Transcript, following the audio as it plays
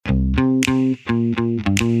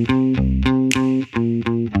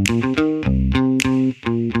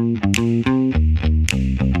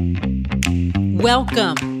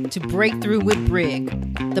Welcome to Breakthrough with Brig,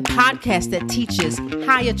 the podcast that teaches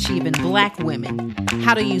high-achieving Black women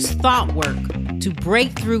how to use thought work to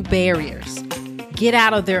break through barriers, get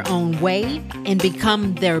out of their own way, and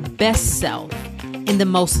become their best self in the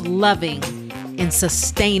most loving and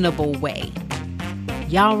sustainable way.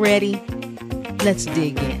 Y'all ready? Let's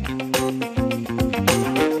dig in.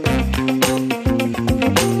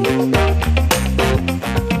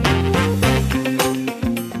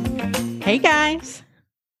 Hey guys,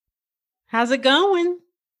 how's it going?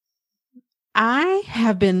 I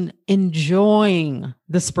have been enjoying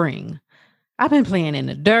the spring. I've been playing in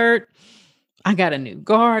the dirt. I got a new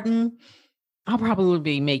garden. I'll probably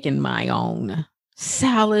be making my own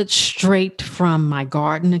salad straight from my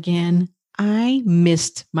garden again. I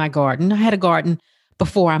missed my garden. I had a garden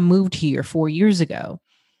before I moved here 4 years ago.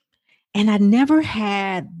 And I never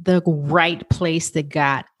had the right place that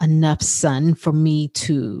got enough sun for me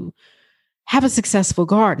to have a successful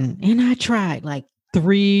garden. And I tried like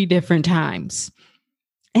 3 different times.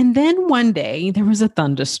 And then one day there was a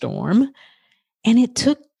thunderstorm and it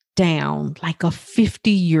took down like a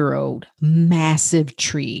 50-year-old massive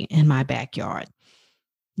tree in my backyard.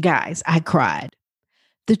 Guys, I cried.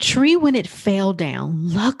 The tree, when it fell down,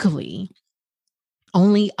 luckily,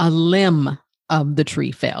 only a limb of the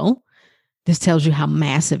tree fell. This tells you how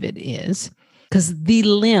massive it is, because the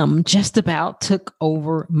limb just about took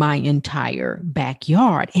over my entire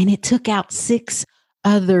backyard and it took out 6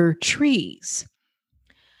 other trees.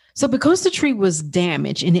 So because the tree was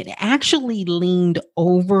damaged and it actually leaned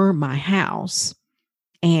over my house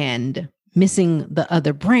and missing the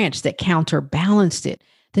other branch that counterbalanced it,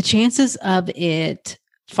 the chances of it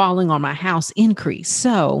falling on my house increased.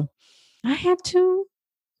 So I had to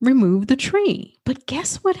remove the tree. But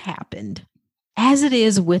guess what happened? As it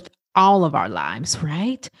is with all of our lives,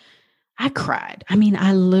 right? I cried.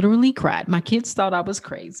 I literally cried. My kids thought I was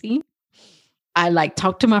crazy. I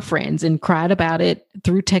talked to my friends and cried about it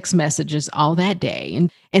through text messages all that day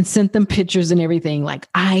and sent them pictures and everything.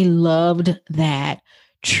 I loved that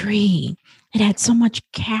tree. It had so much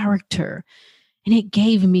character and it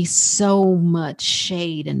gave me so much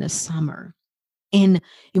shade in the summer. And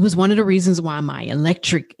it was one of the reasons why my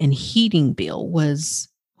electric and heating bill was,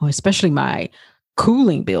 or especially my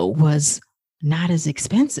cooling bill, was not as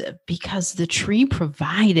expensive because the tree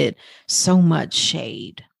provided so much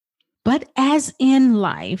shade. But as in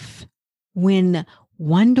life, when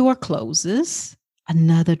one door closes,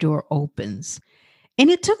 another door opens. And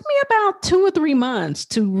it took me about 2 or 3 months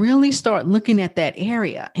to really start looking at that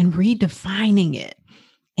area and redefining it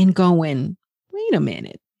and going, wait a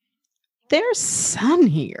minute, there's sun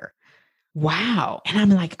here. Wow.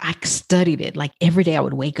 And I studied it. Every day I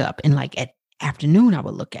would wake up and at afternoon, I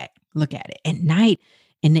would look at it. At night,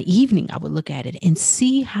 in the evening, I would look at it and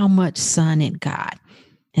see how much sun it got.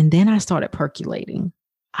 And then I started percolating.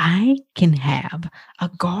 I can have a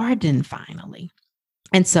garden finally.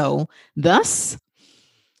 And so thus,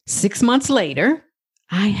 6 months later,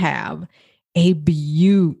 I have a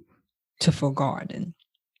beautiful garden.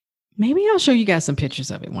 Maybe I'll show you guys some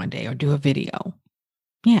pictures of it one day or do a video.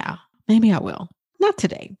 Yeah, maybe I will. Not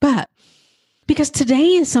today, but because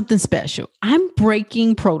today is something special. I'm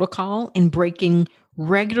breaking protocol and breaking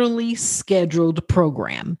regularly scheduled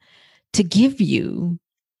program to give you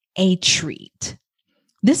a treat.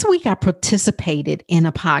 This week, I participated in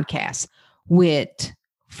a podcast with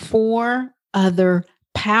 4 other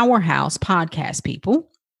powerhouse podcast people,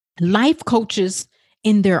 life coaches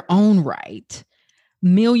in their own right, $1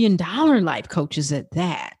 million life coaches at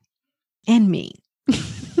that, and me.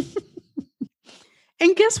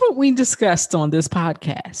 And guess what we discussed on this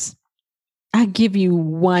podcast? I give you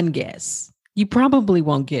one guess. You probably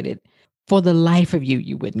won't get it. For the life of you,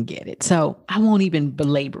 you wouldn't get it. So I won't even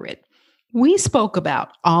belabor it. We spoke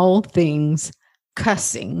about all things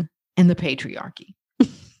cussing and the patriarchy,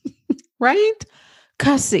 right?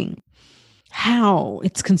 Cussing, how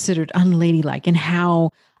it's considered unladylike, and how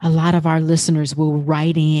a lot of our listeners will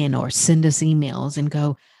write in or send us emails and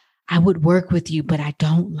go, I would work with you, but I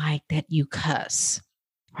don't like that you cuss.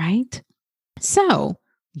 Right? So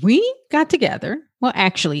we got together. Well,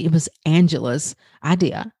 actually, it was Angela's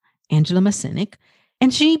idea, Angela Masinic,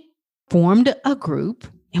 and she formed a group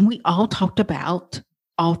and we all talked about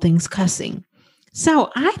all things cussing. So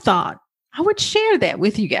I thought I would share that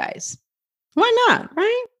with you guys. Why not?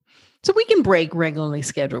 Right? So we can break regularly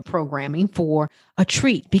scheduled programming for a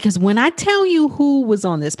treat, because when I tell you who was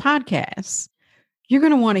on this podcast, you're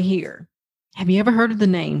going to want to hear. Have you ever heard of the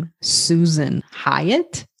name Susan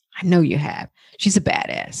Hyatt? I know you have. She's a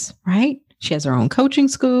badass, right? She has her own coaching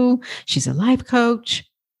school. She's a life coach.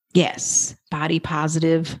 Yes, body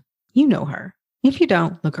positive. You know her. If you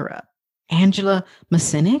don't, look her up. Angela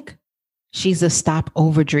Masinic, she's a stop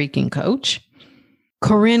over drinking coach.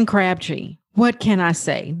 Corinne Crabtree, what can I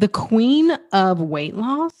say? The queen of weight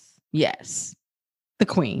loss? Yes, the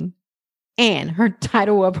queen. And her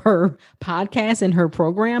title of her podcast and her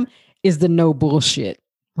program is the no bullshit,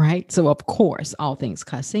 right? So, of course, all things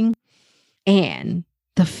cussing. And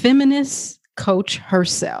the feminist coach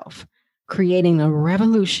herself, creating a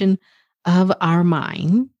revolution of our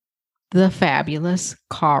mind, the fabulous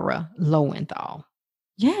Cara Lowenthal.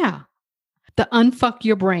 Yeah, the unfuck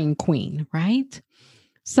your brain queen, right?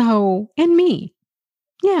 So, and me.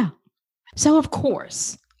 Yeah. So, of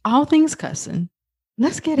course, all things cussing.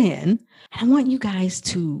 Let's get in. I want you guys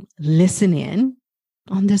to listen in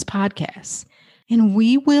on this podcast, and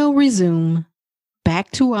we will resume back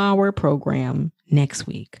to our program next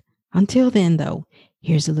week. Until then, though,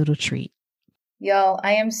 here's a little treat. Y'all,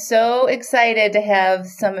 I am so excited to have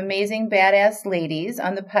some amazing badass ladies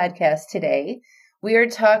on the podcast today. We are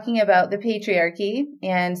talking about the patriarchy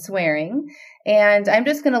and swearing. And I'm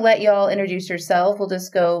just going to let y'all introduce yourself. We'll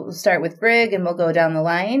just start with Brig and we'll go down the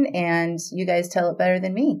line and you guys tell it better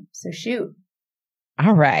than me. So shoot.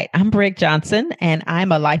 All right. I'm Brig Johnson and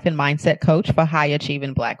I'm a life and mindset coach for high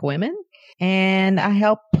achieving Black women. And I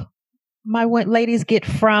help my ladies get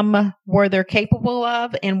from where they're capable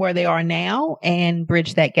of and where they are now and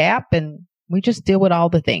bridge that gap. And we just deal with all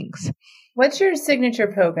the things. What's your signature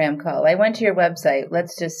program called? I went to your website.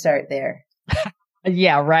 Let's just start there.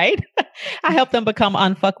 Yeah, right. I help them become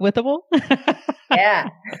unfuckwithable. Yeah.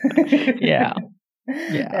 Yeah.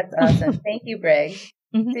 That's awesome. Thank you, Brig.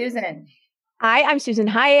 Mm-hmm. Susan. Hi, I'm Susan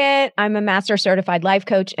Hyatt. I'm a master certified life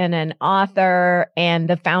coach and an author and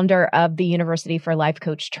the founder of the University for Life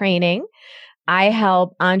Coach Training. I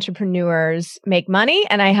help entrepreneurs make money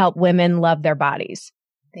and I help women love their bodies.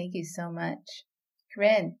 Thank you so much.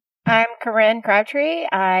 Corinne. I'm Corinne Crabtree.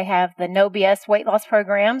 I have the No BS weight loss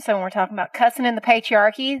program. So when we're talking about cussing in the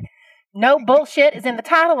patriarchy, no bullshit is in the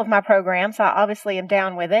title of my program. So I obviously am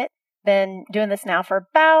down with it. Been doing this now for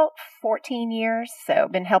about 14 years. So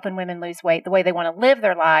been helping women lose weight the way they want to live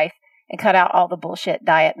their life and cut out all the bullshit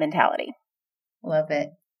diet mentality. Love it.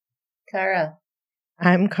 Cara.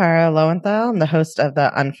 I'm Cara Lowenthal. I'm the host of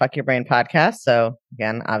the Unfuck Your Brain podcast. So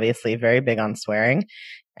again, obviously very big on swearing.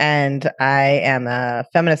 And I am a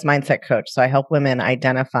feminist mindset coach. So I help women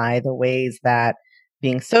identify the ways that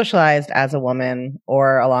being socialized as a woman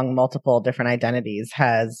or along multiple different identities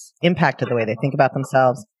has impacted the way they think about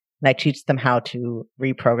themselves. And I teach them how to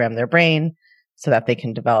reprogram their brain so that they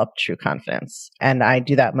can develop true confidence. And I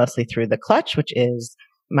do that mostly through The Clutch, which is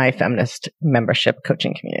my feminist membership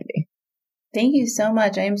coaching community. Thank you so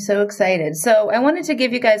much. I am so excited. So I wanted to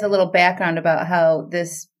give you guys a little background about how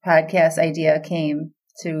this podcast idea came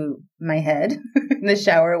to my head in the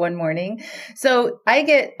shower one morning. So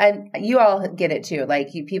you all get it too. Like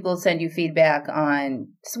people send you feedback on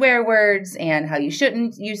swear words and how you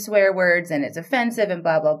shouldn't use swear words and it's offensive and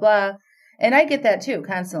blah, blah, blah. And I get that too,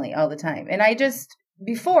 constantly, all the time. And they're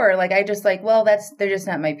just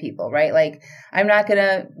not my people, right? Like, I'm not going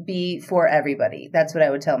to be for everybody. That's what I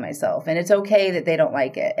would tell myself. And it's okay that they don't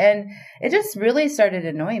like it. And it just really started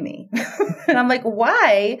annoying me. And I'm like,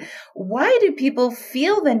 why do people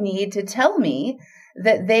feel the need to tell me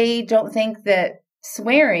that they don't think that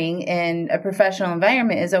swearing in a professional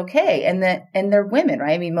environment is okay? And they're women,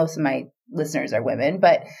 right? I mean, most of my listeners are women,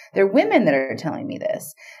 but they're women that are telling me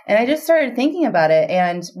this. And I just started thinking about it.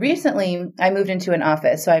 And recently I moved into an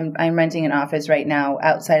office. So I'm renting an office right now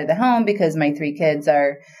outside of the home because my 3 kids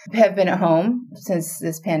have been at home since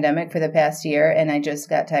this pandemic for the past year. And I just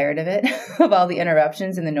got tired of it, of all the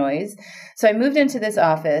interruptions and the noise. So I moved into this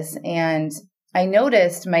office and I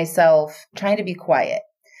noticed myself trying to be quiet.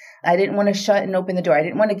 I didn't want to shut and open the door. I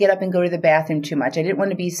didn't want to get up and go to the bathroom too much. I didn't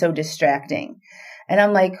want to be so distracting. And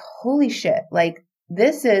I'm like, holy shit, like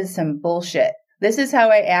this is some bullshit. This is how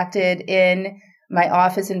I acted in my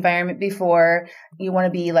office environment before. You want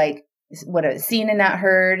to be like, seen and not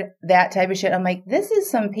heard, that type of shit. I'm like, this is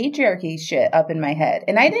some patriarchy shit up in my head.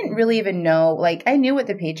 And I didn't really even know, like, I knew what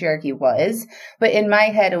the patriarchy was, but in my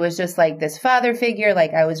head, it was just like this father figure.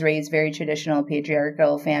 Like I was raised very traditional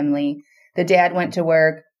patriarchal family. The dad went to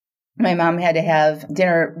work. My mom had to have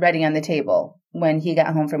dinner ready on the table when he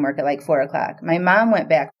got home from work at like 4:00. My mom went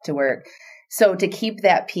back to work. So to keep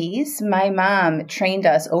that peace, my mom trained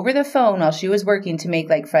us over the phone while she was working to make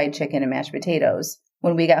like fried chicken and mashed potatoes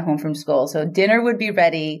when we got home from school. So dinner would be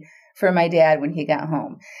ready for my dad when he got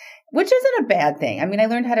home, which isn't a bad thing. I mean, I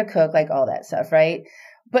learned how to cook, like all that stuff, right?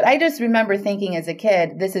 But I just remember thinking as a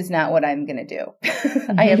kid, this is not what I'm going to do.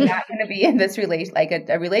 I am not going to be in this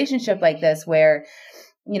relationship like this where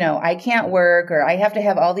I can't work, or I have to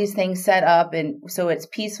have all these things set up. And so it's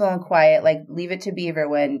peaceful and quiet, like Leave It to Beaver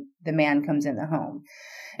when the man comes in the home.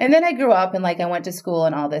 And then I grew up and I went to school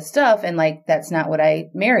and all this stuff. And that's not what I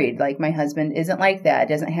married. My husband isn't like that,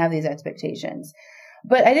 doesn't have these expectations.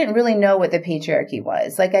 But I didn't really know what the patriarchy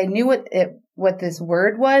was. I knew what this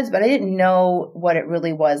word was, but I didn't know what it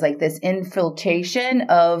really was. This infiltration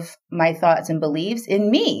of my thoughts and beliefs in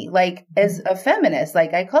me, as a feminist,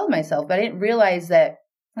 I called myself, but I didn't realize that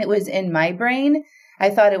it was in my brain. I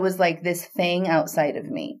thought it was this thing outside of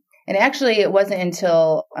me. And actually, it wasn't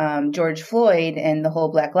until George Floyd and the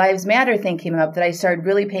whole Black Lives Matter thing came up that I started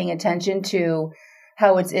really paying attention to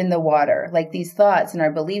how it's in the water. These thoughts and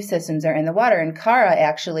our belief systems are in the water. And Cara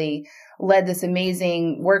actually led this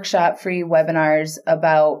amazing workshop, free webinars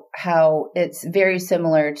about how it's very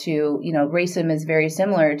similar to, racism is very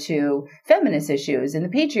similar to feminist issues and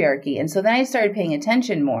the patriarchy. And so then I started paying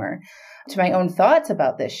attention more to my own thoughts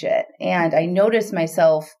about this shit. And I noticed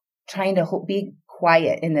myself trying to be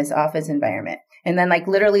quiet in this office environment. And then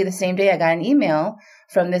literally the same day I got an email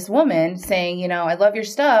from this woman saying, I love your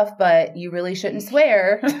stuff, but you really shouldn't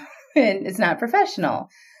swear and it's not professional.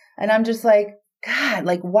 And I'm just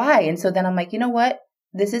God, why? And so then I'm you know what?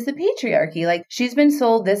 This is the patriarchy. She's been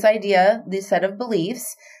sold this idea, this set of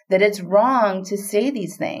beliefs that it's wrong to say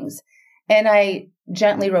these things. And I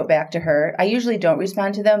gently wrote back to her. I usually don't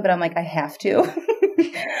respond to them, but I'm I have to.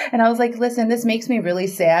 And I was listen, this makes me really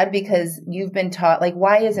sad because you've been taught,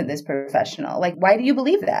 why isn't this professional? Why do you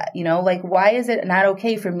believe that? Why is it not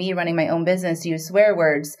okay for me running my own business to use swear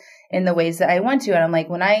words in the ways that I want to? And I'm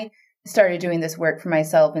when I started doing this work for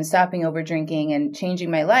myself and stopping over drinking and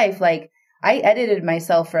changing my life, I edited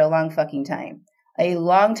myself for a long fucking time. A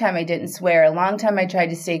long time I didn't swear. A long time I tried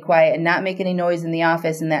to stay quiet and not make any noise in the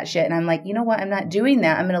office and that shit. And I'm you know what? I'm not doing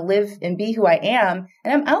that. I'm going to live and be who I am.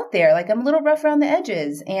 And I'm out there. I'm a little rough around the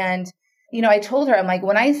edges. And, I told her, I'm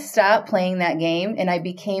when I stopped playing that game and I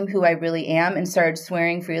became who I really am and started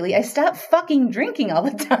swearing freely, I stopped fucking drinking all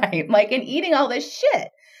the time, and eating all this shit.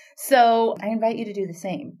 So I invite you to do the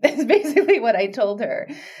same. That's basically what I told her.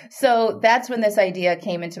 So that's when this idea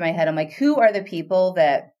came into my head. I'm who are the people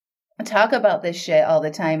that talk about this shit all the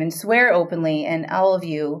time and swear openly? And all of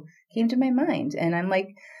you came to my mind. And I'm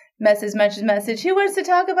message, who wants to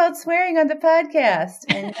talk about swearing on the podcast?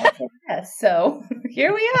 And I said yes. So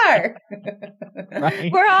here we are.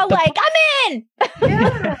 Right. We're all I'm in.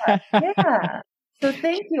 Yeah. So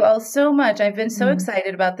thank you all so much. I've been so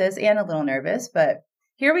excited about this and a little nervous, but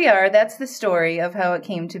here we are. That's the story of how it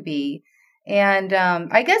came to be. And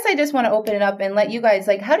I guess I just want to open it up and let you guys,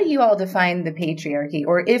 how do you all define the patriarchy?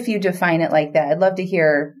 Or if you define it like that, I'd love to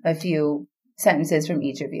hear a few sentences from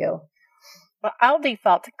each of you. Well, I'll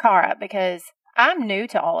default to Cara because I'm new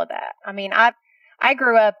to all of that. I mean, I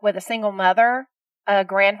grew up with a single mother, a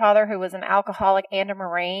grandfather who was an alcoholic and a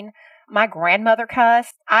Marine. My grandmother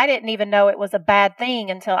cussed. I didn't even know it was a bad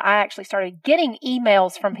thing until I actually started getting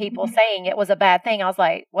emails from people saying it was a bad thing. I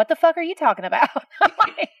was what the fuck are you talking about?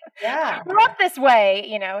 Yeah. I grew up this way,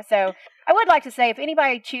 So I would like to say if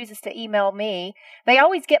anybody chooses to email me, they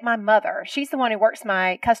always get my mother. She's the one who works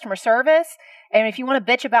my customer service. And if you want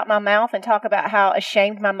to bitch about my mouth and talk about how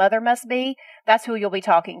ashamed my mother must be, that's who you'll be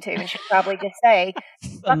talking to. And she'll probably just say,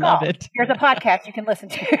 fuck off. Here's a podcast you can listen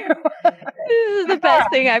to. This is the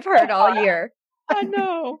best thing I've heard all year. I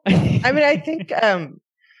know. I mean, I think, I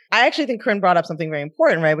actually think Corinne brought up something very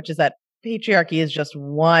important, right? Which is that patriarchy is just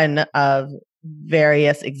one of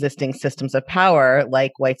various existing systems of power,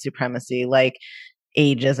 like white supremacy, like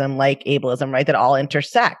ageism, like ableism, right? That all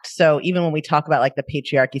intersect. So even when we talk about the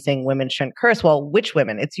patriarchy saying women shouldn't curse, well, which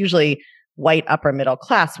women? It's usually white upper middle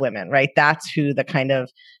class women, right? That's who the kind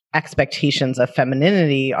of expectations of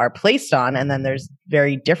femininity are placed on. And then there's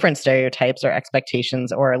very different stereotypes or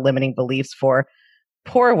expectations or limiting beliefs for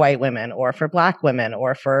poor white women or for Black women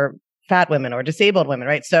or for fat women or disabled women,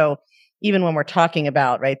 right? So even when we're talking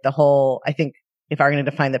about, right, the whole, I think if I'm going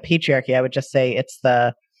to define the patriarchy, I would just say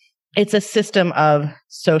it's a system of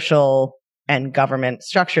social and government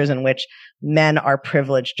structures in which men are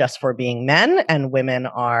privileged just for being men and women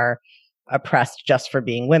are oppressed just for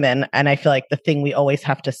being women. And I feel like the thing we always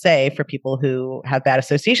have to say for people who have bad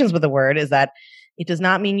associations with the word is that it does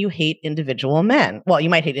not mean you hate individual men. Well, you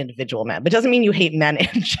might hate individual men, but it doesn't mean you hate men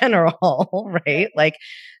in general, right?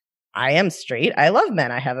 I am straight. I love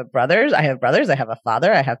men. I have brothers. I have a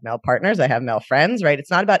father. I have male partners. I have male friends, right? It's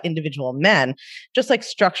not about individual men. Just like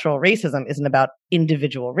structural racism isn't about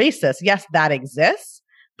individual racists. Yes, that exists.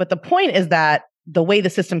 But the point is that the way the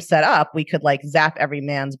system's set up, we could like zap every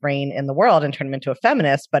man's brain in the world and turn him into a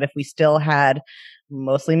feminist. But if we still had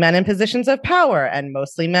mostly men in positions of power and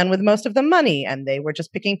mostly men with most of the money, and they were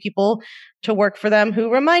just picking people to work for them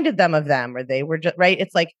who reminded them of them, or they were just right.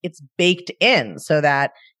 It's like it's baked in so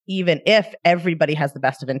that even if everybody has the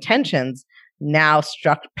best of intentions, now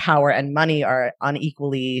power and money are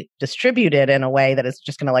unequally distributed in a way that is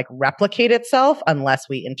just going to like replicate itself unless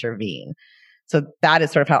we intervene. So that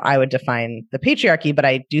is sort of how I would define the patriarchy. But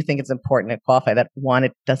I do think it's important to qualify that, one,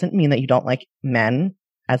 it doesn't mean that you don't like men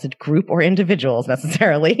as a group or individuals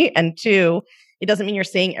necessarily. And two, it doesn't mean you're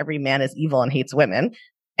saying every man is evil and hates women.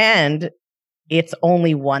 And it's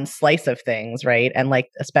only one slice of things, right? And like,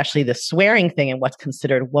 especially the swearing thing and what's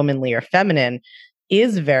considered womanly or feminine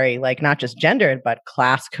is very like not just gendered, but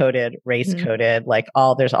class coded, race coded,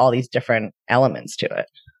 there's all these different elements to it.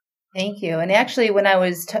 Thank you. And actually, when I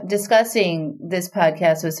was discussing this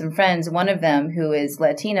podcast with some friends, one of them who is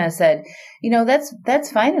Latina said,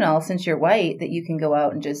 that's fine and all since you're white, that you can go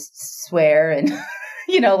out and just swear and,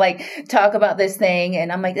 talk about this thing.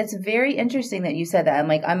 And I'm like, that's very interesting that you said that. I'm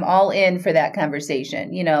like, I'm all in for that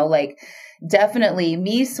conversation, definitely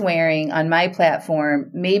me swearing on my platform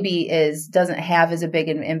maybe doesn't have as a big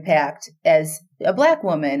an impact as a Black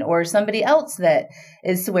woman or somebody else that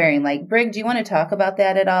is swearing. Like, Brig, do you want to talk about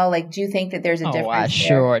that at all? Like, do you think that there's a difference? Oh, I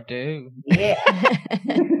sure do. Yeah.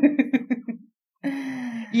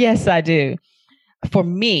 Yes, I do. For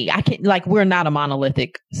me, we're not a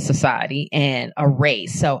monolithic society and a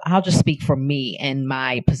race. So I'll just speak for me and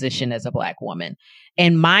my position as a Black woman.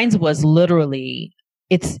 And mine's was literally,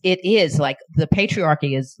 it is like the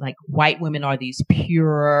patriarchy is like white women are these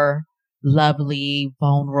pure, lovely,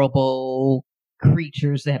 vulnerable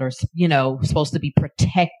creatures that are, supposed to be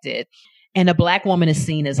protected. And a Black woman is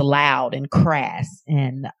seen as loud and crass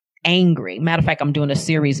and angry. Matter of fact, I'm doing a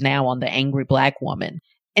series now on the angry Black woman.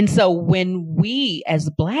 And so when we as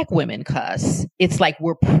Black women cuss, it's like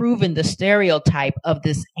we're proving the stereotype of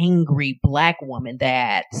this angry Black woman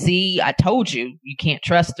that, see, I told you, you can't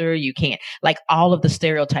trust her. You can't, like all of the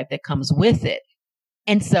stereotype that comes with it.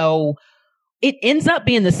 And so it ends up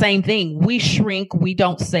being the same thing. We shrink. We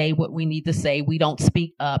don't say what we need to say. We don't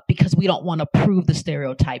speak up because we don't want to prove the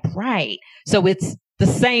stereotype right. So it's the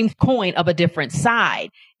same coin of a different side.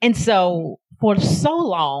 And so for so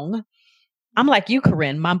long, I'm like you,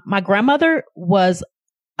 Corinne. My grandmother was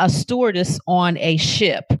a stewardess on a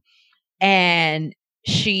ship and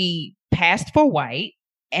she passed for white.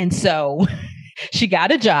 And so she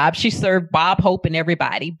got a job. She served Bob Hope and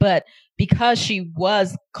everybody. But because she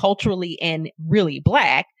was culturally and really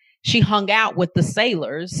Black, she hung out with the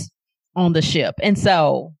sailors on the ship. And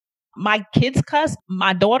so my kids cuss,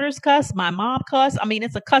 my daughters cuss, my mom cuss. I mean,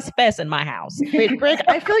 it's a cuss fest in my house. Wait, Brig,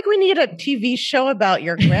 I feel like we need a TV show about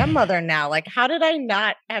your grandmother now. Like, how did I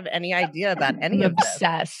not have any idea about any of this?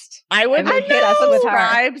 Obsessed. I would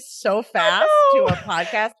subscribe so fast to a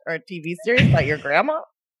podcast or a TV series about your grandma.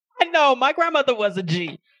 I know. My grandmother was a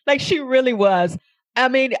G. Like, she really was. I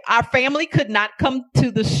mean, our family could not come to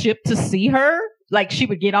the ship to see her. Like, she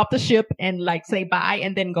would get off the ship and like say bye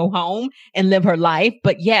and then go home and live her life.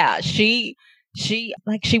 But yeah, she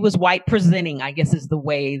was white presenting, I guess is the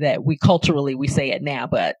way that we culturally we say it now.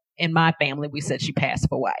 But in my family, we said she passed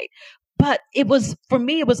for white. But for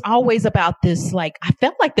me, it was always about this, like, I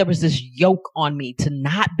felt like there was this yoke on me to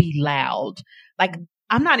not be loud. Like,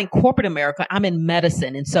 I'm not in corporate America, I'm in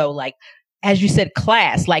medicine. And so like, as you said,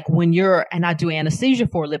 class, like when and I do anesthesia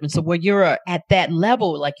for a living. So when you're at that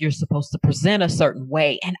level, like you're supposed to present a certain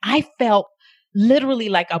way. And I felt literally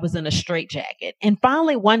like I was in a straitjacket. And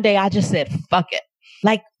finally, one day I just said, fuck it.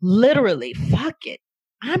 Like literally, fuck it.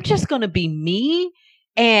 I'm just going to be me.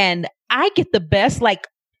 And I get the best, like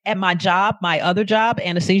at my job, my other job,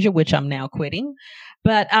 anesthesia, which I'm now quitting.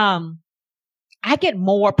 But, I get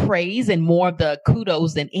more praise and more of the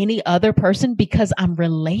kudos than any other person because I'm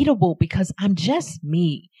relatable, because I'm just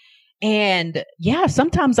me. And yeah,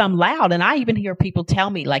 sometimes I'm loud. And I even hear people tell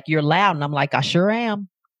me like, you're loud. And I'm like, I sure am.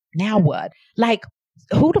 Now what? Like,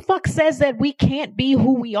 who the fuck says that we can't be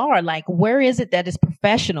who we are? Like, where is it that is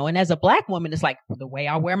professional? And as a Black woman, it's like the way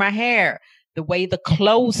I wear my hair, the way the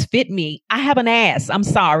clothes fit me. I have an ass. I'm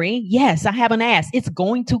sorry. Yes, I have an ass. It's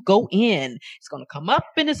going to go in. It's going to come up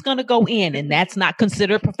and it's going to go in. And that's not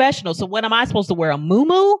considered professional. So what am I supposed to wear? A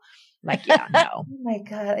muumuu? Like, yeah, no. Oh my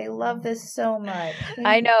God. I love this so much.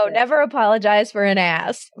 I know. Never apologize for an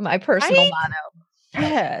ass. My personal motto.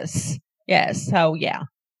 Yes. Yes. So yeah.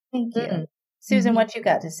 Thank you. Mm-hmm. Susan, what you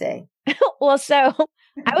got to say? Well, so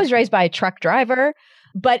I was raised by a truck driver,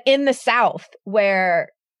 but in the South where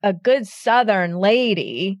a good Southern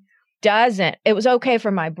lady it was okay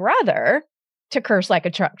for my brother to curse like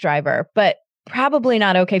a truck driver, but probably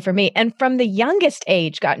not okay for me. And from the youngest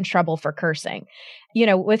age, got in trouble for cursing,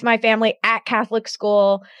 with my family at Catholic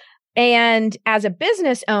school. And as a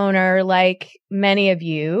business owner, like many of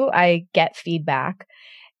you, I get feedback,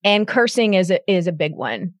 and cursing is a big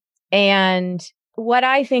one. And what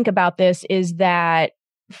I think about this is that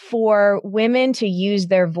for women to use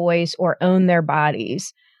their voice or own their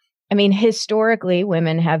bodies, I mean, historically,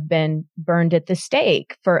 women have been burned at the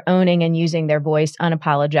stake for owning and using their voice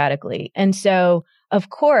unapologetically. And so, of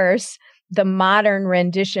course, the modern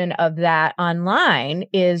rendition of that online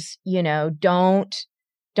is,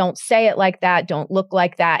 don't say it like that. Don't look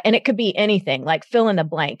like that. And it could be anything, like fill in the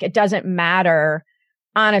blank. It doesn't matter,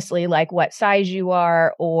 honestly, like what size you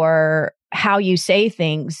are or how you say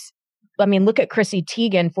things. I mean, look at Chrissy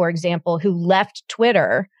Teigen, for example, who left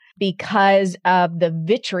Twitter because of the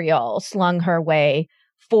vitriol slung her way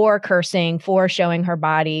for cursing, for showing her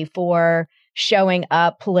body, for showing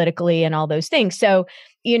up politically and all those things. So,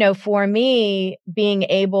 for me, being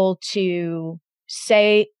able to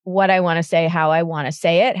say what I want to say, how I want to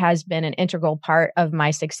say it has been an integral part of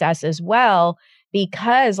my success as well,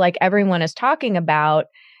 because like everyone is talking about,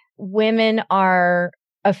 women are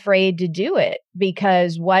afraid to do it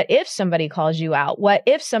because what if somebody calls you out? What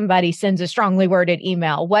if somebody sends a strongly worded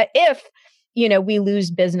email? What if, we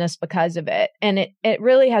lose business because of it? And it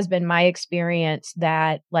really has been my experience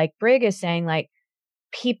that, like Brig is saying, like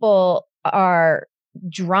people are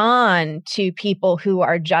drawn to people who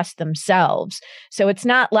are just themselves. So it's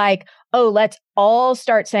not like, oh, let's all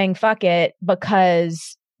start saying fuck it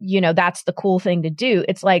because, that's the cool thing to do.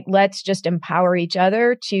 It's like, let's just empower each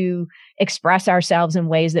other to express ourselves in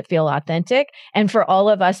ways that feel authentic. And for all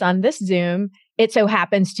of us on this Zoom, it so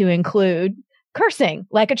happens to include cursing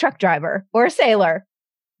like a truck driver or a sailor.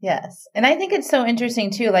 Yes. And I think it's so interesting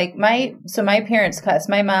too. Like my parents cuss.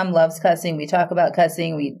 My mom loves cussing. We talk about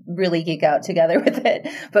cussing. We really geek out together with it.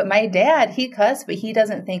 But my dad, he cussed, but he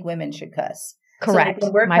doesn't think women should cuss. Correct. So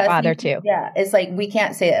like my father too. Yeah. It's like, we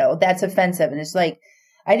can't say, oh, that's offensive. And it's like,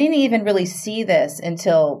 I didn't even really see this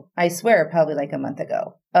until, I swear, probably like a month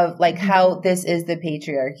ago, of like how this is the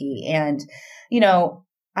patriarchy. And,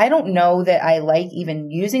 I don't know that I like even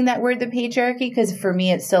using that word, the patriarchy, because for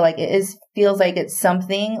me, it's still like, feels like it's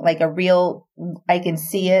something like a real, I can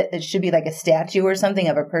see it. It should be like a statue or something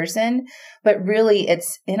of a person, but really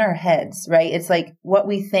it's in our heads, right? It's like what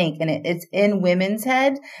we think, and it's in women's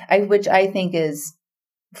head, which I think is,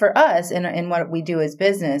 for us and what we do as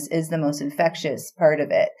business, is the most infectious part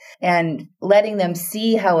of it. And letting them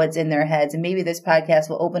see how it's in their heads. And maybe this podcast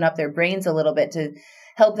will open up their brains a little bit to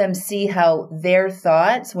help them see how their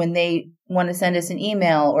thoughts, when they want to send us an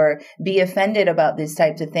email or be offended about these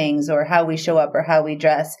types of things, or how we show up or how we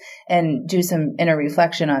dress, and do some inner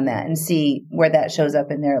reflection on that and see where that shows up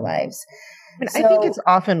in their lives. And I think it's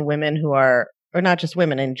often women who are, or not just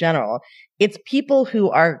women in general, it's people who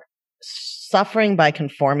are suffering by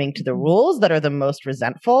conforming to the rules that are the most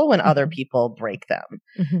resentful when other people break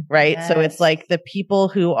them, right? Yes. So it's like the people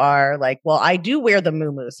who are like, well, I do wear the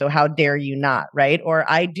muumuu, so how dare you not, right? Or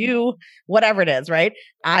I do whatever it is, right?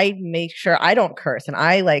 I make sure I don't curse, and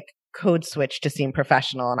I like code switch to seem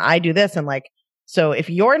professional, and I do this, and like, so if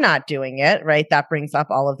you're not doing it, right, that brings up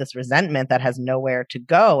all of this resentment that has nowhere to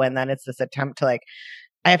go. And then it's this attempt to like,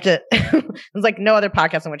 I have to, there's like no other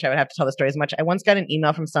podcast in which I would have to tell the story as much. I once got an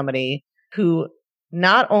email from somebody who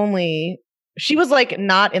not only, she was like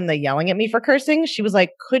not in the yelling at me for cursing. She was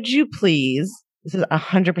like, could you please, this is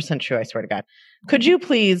 100% true, I swear to God, could you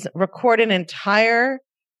please record an entire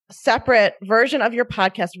separate version of your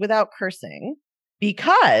podcast without cursing?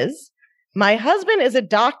 Because my husband is a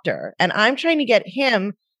doctor and I'm trying to get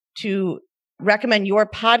him to recommend your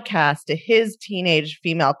podcast to his teenage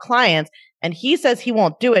female clients. And he says he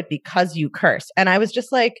won't do it because you curse. And I was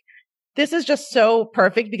just like, this is just so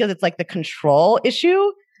perfect because it's like the control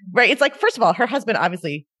issue, right? It's like, first of all, her husband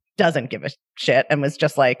obviously doesn't give a shit and was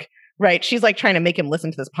just like, right. She's like trying to make him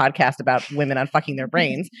listen to this podcast about women unfucking their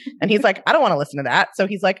brains. And he's like, I don't want to listen to that. So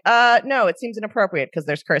he's like, no, it seems inappropriate because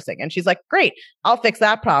there's cursing. And she's like, great, I'll fix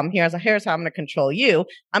that problem. Here's how I'm going to control you.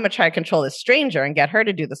 I'm going to try to control this stranger and get her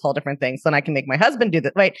to do this whole different thing. So then I can make my husband do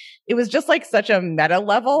that. Right. It was just like such a meta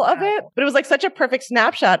level of it, but it was like such a perfect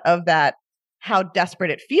snapshot of that, how desperate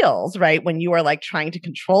it feels, right? When you are like trying to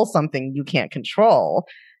control something you can't control,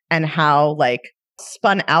 and how like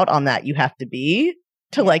spun out on that you have to be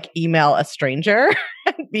to like email a stranger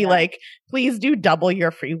and be like, please do double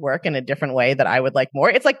your free work in a different way that I would like more.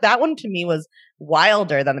 It's like that one to me was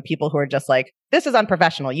wilder than the people who are just like, this is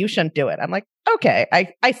unprofessional, you shouldn't do it. I'm like, okay,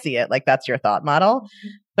 I see it. Like that's your thought model.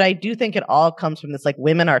 But I do think it all comes from this, like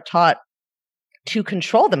women are taught to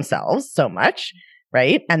control themselves so much,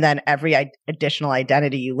 right? And then every additional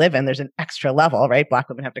identity you live in, there's an extra level, right? Black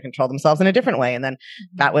women have to control themselves in a different way. And then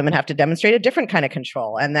fat women have to demonstrate a different kind of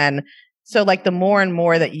control. And then, so like the more and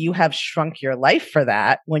more that you have shrunk your life for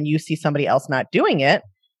that, when you see somebody else not doing it,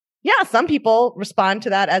 yeah, some people respond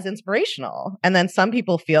to that as inspirational. And then some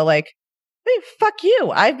people feel like, hey, fuck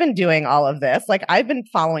you. I've been doing all of this. Like I've been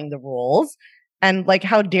following the rules. And like,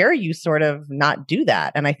 how dare you sort of not do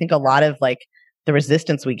that? And I think a lot of like the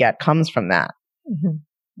resistance we get comes from that. Mm-hmm.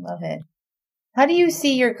 Love it. How do you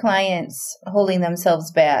see your clients holding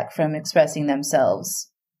themselves back from expressing themselves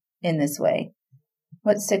in this way?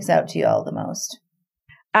 What sticks out to you all the most?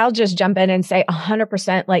 I'll just jump in and say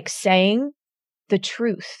 100% like saying the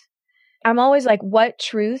truth. I'm always like, what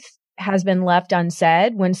truth has been left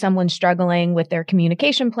unsaid when someone's struggling with their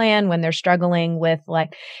communication plan, when they're struggling with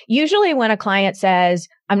like, usually when a client says,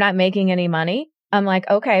 I'm not making any money, I'm like,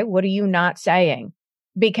 okay, what are you not saying?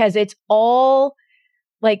 Because it's all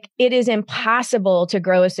like, it is impossible to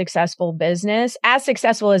grow a successful business, as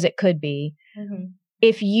successful as it could be,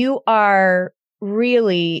 if you are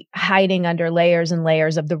really hiding under layers and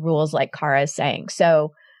layers of the rules, like Cara is saying.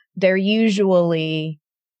 So they're usually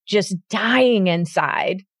just dying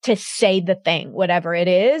inside to say the thing, whatever it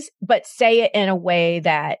is, but say it in a way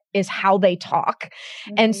that is how they talk.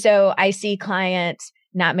 And so I see clients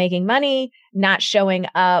not making money, not showing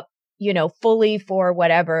up, you know, fully for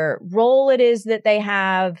whatever role it is that they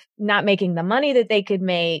have, not making the money that they could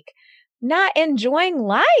make, not enjoying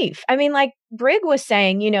life. I mean, like Brig was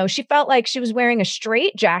saying, you know, she felt like she was wearing a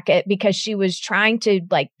straitjacket because she was trying to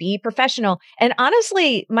like be professional. And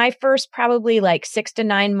honestly, my first probably like 6 to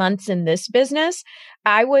 9 months in this business,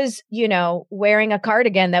 I was, you know, wearing a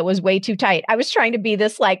cardigan that was way too tight. I was trying to be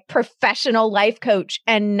this like professional life coach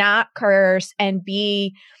and not curse and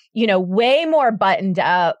be, you know, way more buttoned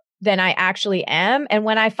up than I actually am. And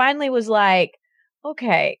when I finally was like,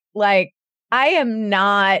 okay, like, I am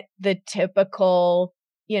not the typical,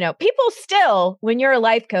 you know, people still, when you're a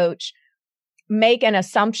life coach, make an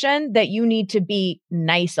assumption that you need to be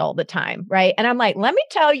nice all the time, right? And I'm like, let me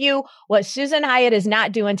tell you what Susan Hyatt is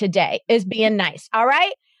not doing today is being nice, all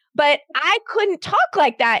right? But I couldn't talk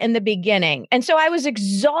like that in the beginning. And so I was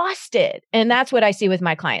exhausted. And that's what I see with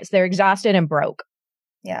my clients. They're exhausted and broke.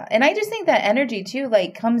 Yeah. And I just think that energy too,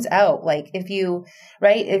 like comes out, like if you,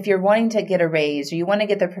 right, if you're wanting to get a raise or you want to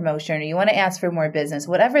get the promotion or you want to ask for more business,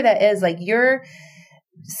 whatever that is, like your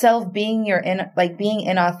self being being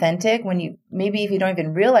inauthentic when you, maybe if you don't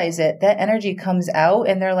even realize it, that energy comes out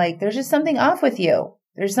and they're like, there's just something off with you.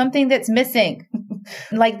 There's something that's missing.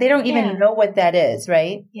 Like they don't even know what that is.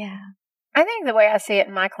 Right. Yeah. I think the way I see it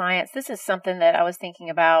in my clients, this is something that I was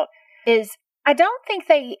thinking about is I don't think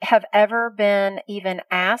they have ever been even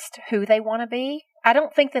asked who they want to be. I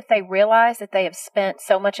don't think that they realize that they have spent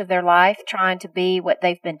so much of their life trying to be what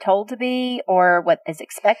they've been told to be or what is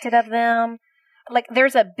expected of them. Like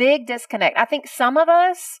there's a big disconnect. I think some of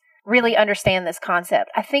us really understand this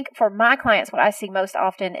concept. I think for my clients, what I see most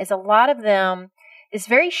often is a lot of them, it's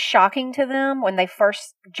very shocking to them when they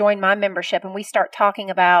first join my membership and we start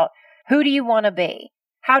talking about who do you want to be?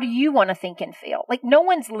 How do you want to think and feel? Like no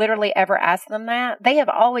one's literally ever asked them that. They have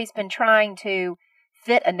always been trying to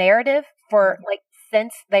fit a narrative for like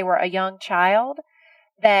since they were a young child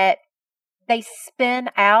that they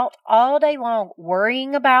spin out all day long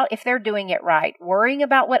worrying about if they're doing it right, worrying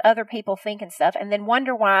about what other people think and stuff, and then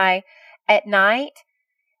wonder why at night,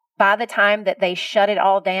 by the time that they shut it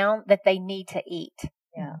all down, that they need to eat.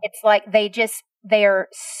 Yeah. It's like they're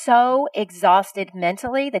so exhausted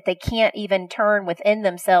mentally that they can't even turn within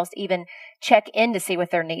themselves to even check in to see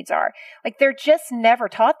what their needs are. Like they're just never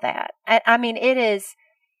taught that. I mean, it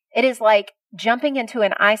is like jumping into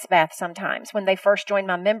an ice bath sometimes when they first join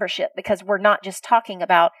my membership because we're not just talking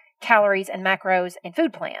about calories and macros and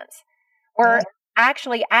food plans. We're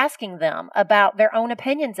actually asking them about their own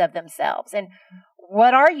opinions of themselves and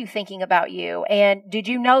what are you thinking about you? And did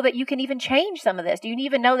you know that you can even change some of this? Do you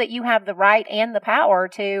even know that you have the right and the power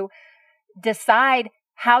to decide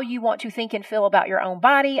how you want to think and feel about your own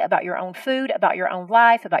body, about your own food, about your own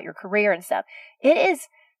life, about your career and stuff? It is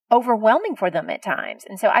overwhelming for them at times.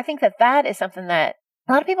 And so I think that that is something that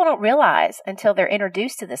a lot of people don't realize until they're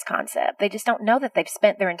introduced to this concept. They just don't know that they've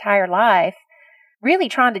spent their entire life really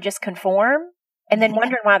trying to just conform and then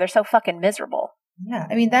wondering why they're so fucking miserable. Yeah.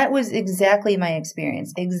 I mean, that was exactly my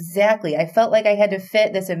experience. Exactly. I felt like I had to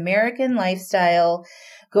fit this American lifestyle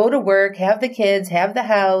go to work, have the kids, have the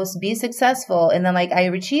house, be successful. And then like I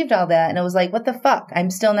achieved all that. And it was like, what the fuck? I'm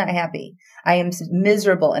still not happy. I am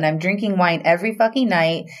miserable. And I'm drinking wine every fucking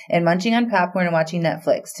night and munching on popcorn and watching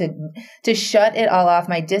Netflix to shut it all off,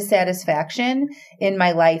 my dissatisfaction in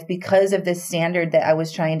my life because of this standard that I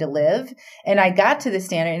was trying to live. And I got to the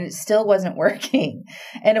standard and it still wasn't working.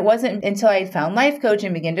 And it wasn't until I found life coach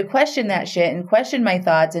and began to question that shit and question my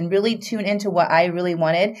thoughts and really tune into what I really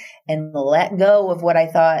wanted and let go of what I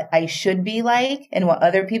thought I should be like and what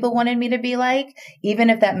other people wanted me to be like, even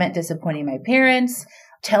if that meant disappointing my parents,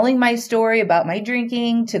 telling my story about my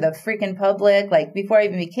drinking to the freaking public. Like before I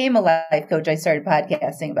even became a life coach, I started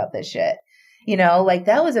podcasting about this shit. You know, like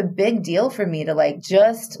that was a big deal for me to like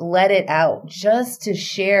just let it out, just to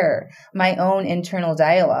share my own internal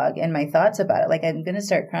dialogue and my thoughts about it. Like I'm going to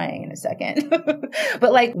start crying in a second.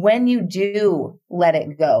 But like when you do let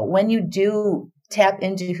it go, when you do tap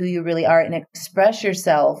into who you really are and express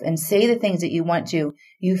yourself and say the things that you want to,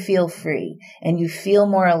 you feel free and you feel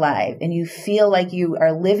more alive and you feel like you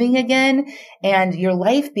are living again and your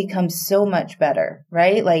life becomes so much better,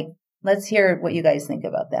 right? Like, let's hear what you guys think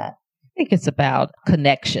about that. I think it's about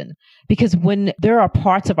connection, because when there are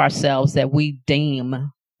parts of ourselves that we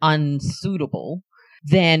deem unsuitable,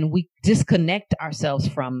 then we disconnect ourselves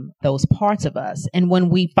from those parts of us. And when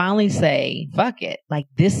we finally say, fuck it, like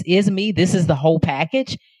this is me, this is the whole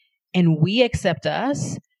package, and we accept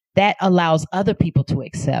us, that allows other people to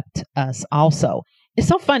accept us also. It's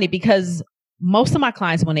so funny because most of my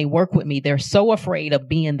clients, when they work with me, they're so afraid of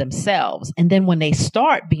being themselves. And then when they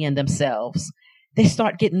start being themselves, they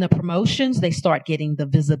start getting the promotions, they start getting the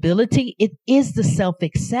visibility. It is the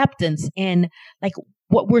self-acceptance. And like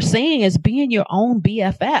what we're saying is being your own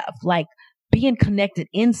BFF, like being connected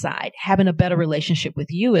inside, having a better relationship with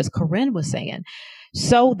you, as Corinne was saying,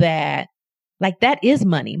 so that like that is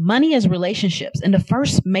money. Money is relationships. And the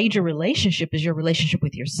first major relationship is your relationship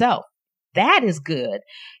with yourself. That is good.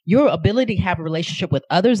 Your ability to have a relationship with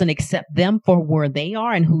others and accept them for where they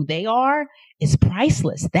are and who they are is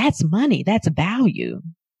priceless. That's money. That's value.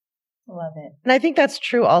 Love it. And I think that's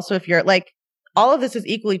true also if you're like, all of this is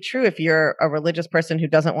equally true if you're a religious person who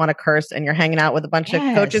doesn't want to curse and you're hanging out with a bunch of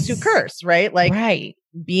coaches who curse, right? Like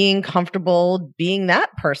being comfortable being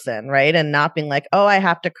that person, right? And not being like, oh, I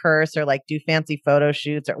have to curse or like do fancy photo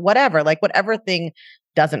shoots or whatever, like whatever thing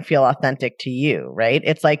doesn't feel authentic to you, right?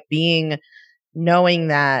 It's like knowing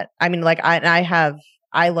that, I mean, like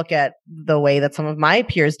I look at the way that some of my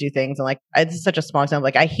peers do things and like, this is such a small example.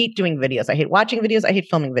 Like I hate doing videos. I hate watching videos. I hate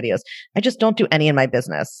filming videos. I just don't do any in my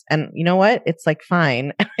business. And you know what? It's like,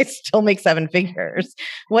 fine. I still make 7 figures.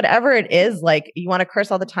 Whatever it is, like you want to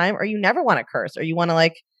curse all the time or you never want to curse or you want to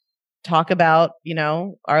like talk about, you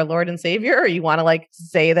know, our Lord and Savior, or you want to like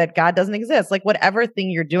say that God doesn't exist. Like whatever thing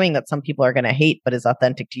you're doing that some people are going to hate, but is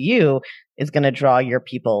authentic to you is going to draw your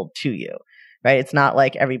people to you, right? It's not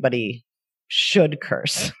like everybody should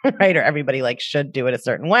curse, right? Or everybody like should do it a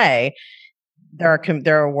certain way. There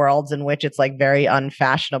are worlds in which it's like very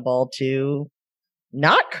unfashionable to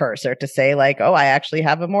not curse or to say like, oh, I actually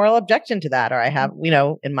have a moral objection to that. Or I have, you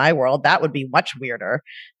know, in my world, that would be much weirder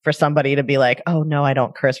for somebody to be like, oh no, I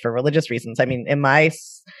don't curse for religious reasons. I mean, in my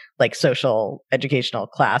like social educational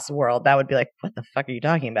class world, that would be like, what the fuck are you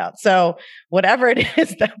talking about? So whatever it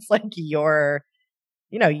is, that's like your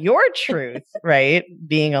truth, right?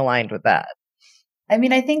 Being aligned with that. I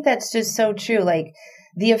mean, I think that's just so true. Like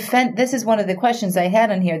this is one of the questions I had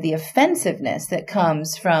on here, the offensiveness that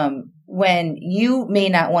comes from when you may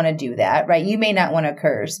not want to do that, right? You may not want to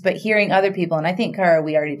curse, but hearing other people, and I think, Cara,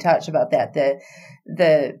 we already touched about that,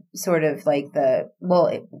 the sort of like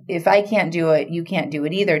well, if I can't do it, you can't do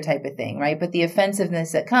it either type of thing, right? But the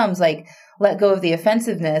offensiveness that comes, like, let go of the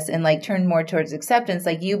offensiveness and like turn more towards acceptance,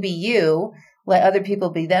 like you be you, let other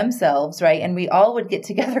people be themselves, right? And we all would get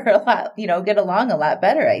together a lot, you know, get along a lot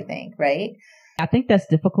better, I think, right? I think that's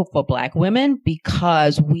difficult for Black women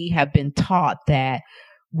because we have been taught that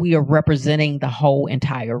we are representing the whole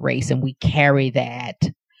entire race and we carry that.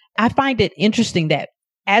 I find it interesting that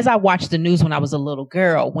as I watched the news when I was a little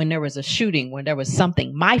girl, when there was a shooting, when there was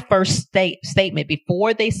something, my first statement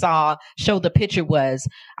before they show the picture was,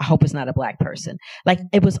 I hope it's not a Black person. Like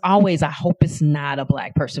it was always, I hope it's not a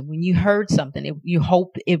Black person. When you heard something, you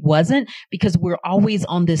hope it wasn't, because we're always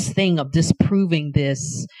on this thing of disproving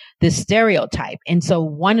this stereotype. And so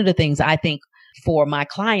one of the things I think for my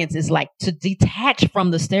clients is like to detach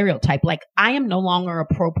from the stereotype. Like I am no longer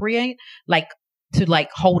appropriate, like to like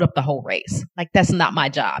hold up the whole race. Like that's not my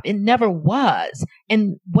job. It never was.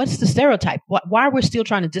 And what's the stereotype? Why are we still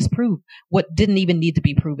trying to disprove what didn't even need to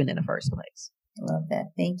be proven in the first place? Love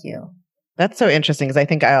that. Thank you. That's so interesting because I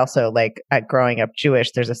think I also like growing up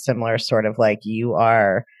Jewish, there's a similar sort of like you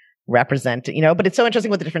are represented, but it's so interesting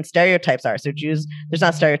what the different stereotypes are. So Jews, there's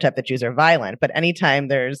not a stereotype that Jews are violent, but anytime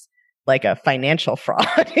there's like a financial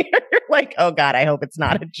fraud, you're like, oh God, I hope it's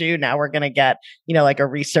not a Jew. Now we're going to get, like a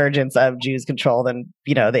resurgence of Jews controlled and,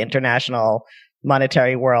 the international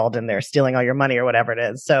monetary world and they're stealing all your money or whatever it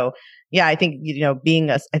is. So yeah, I think,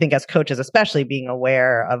 I think as coaches, especially being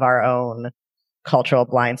aware of our own cultural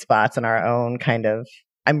blind spots and our own kind of,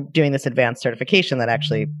 I'm doing this advanced certification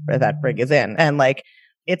that Brig is in. And like,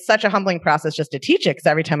 it's such a humbling process just to teach it because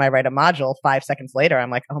every time I write a module, 5 seconds later,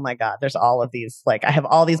 I'm like, oh my God, there's all of these, like, I have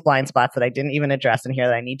all these blind spots that I didn't even address in here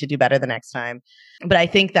that I need to do better the next time. But I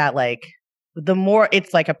think that like, the more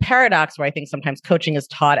it's like a paradox where I think sometimes coaching is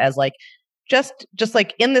taught as like, just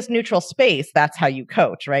like in this neutral space, that's how you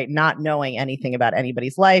coach, right? Not knowing anything about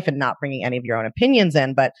anybody's life and not bringing any of your own opinions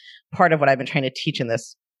in. But part of what I've been trying to teach in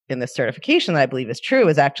this certification that I believe is true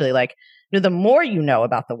is actually like, the more you know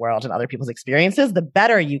about the world and other people's experiences, the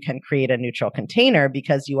better you can create a neutral container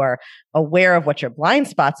because you are aware of what your blind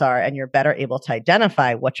spots are and you're better able to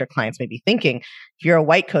identify what your clients may be thinking. If you're a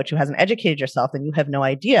white coach who hasn't educated yourself, then you have no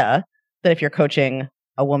idea that if you're coaching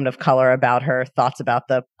a woman of color about her thoughts about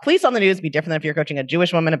the police on the news be different than if you're coaching a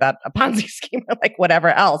Jewish woman about a Ponzi scheme or like whatever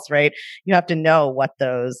else, right? You have to know what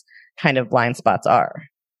those kind of blind spots are.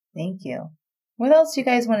 Thank you. What else do you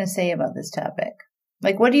guys want to say about this topic?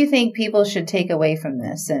 Like, what do you think people should take away from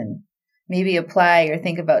this and maybe apply or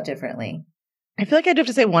think about differently? I feel like I do have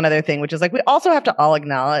to say one other thing, which is like, we also have to all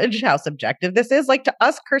acknowledge how subjective this is. Like to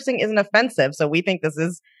us, cursing isn't offensive. So we think this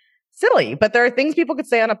is silly, but there are things people could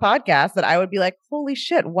say on a podcast that I would be like, holy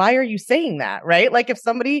shit, why are you saying that? Right? Like if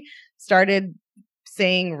somebody started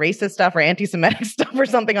saying racist stuff or anti-Semitic stuff or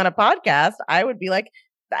something on a podcast, I would be like,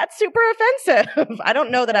 that's super offensive. I don't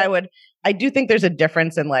know that I do think there's a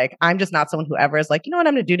difference in like, I'm just not someone who ever is like, you know what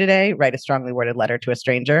I'm going to do today? Write a strongly worded letter to a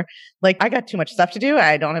stranger. Like I got too much stuff to do.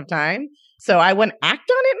 I don't have time. So I wouldn't act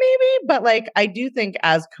on it maybe, but like, I do think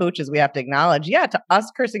as coaches, we have to acknowledge, yeah, to us,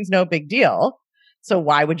 cursing's no big deal. So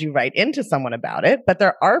why would you write into someone about it? But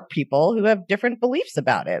there are people who have different beliefs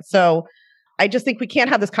about it. So I just think we can't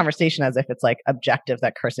have this conversation as if it's like objective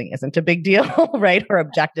that cursing isn't a big deal, right? Or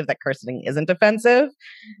objective that cursing isn't offensive.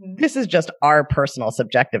 Mm-hmm. This is just our personal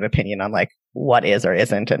subjective opinion on like what is or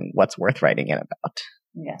isn't and what's worth writing in about.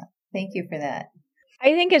 Yeah. Thank you for that.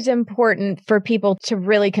 I think it's important for people to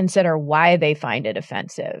really consider why they find it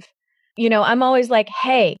offensive. I'm always like,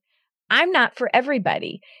 hey, I'm not for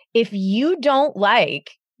everybody. If you don't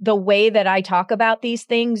like the way that I talk about these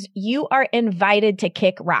things, you are invited to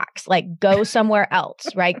kick rocks. Like go somewhere else,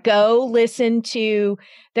 right? Go listen to,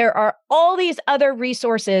 there are all these other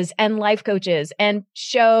resources and life coaches and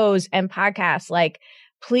shows and podcasts. Like,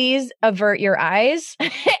 please avert your eyes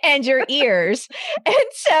and your ears. And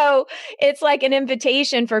so it's like an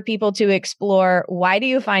invitation for people to explore, why do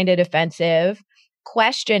you find it offensive?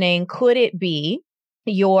 Questioning, could it be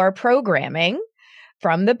your programming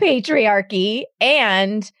from the patriarchy?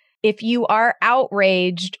 And if you are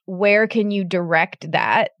outraged, where can you direct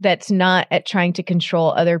that? That's not at trying to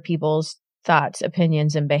control other people's thoughts,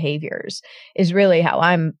 opinions, and behaviors is really how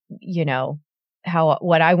I'm,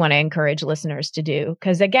 what I want to encourage listeners to do.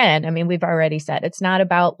 Because again, I mean, we've already said it's not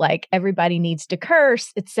about like everybody needs to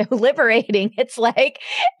curse. It's so liberating. It's like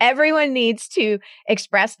everyone needs to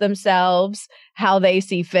express themselves how they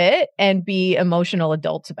see fit and be emotional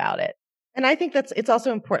adults about it. And I think it's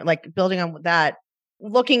also important, like building on that,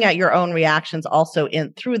 looking at your own reactions also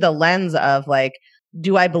through the lens of like,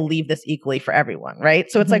 do I believe this equally for everyone? Right.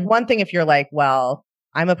 So it's like one thing if you're like, well,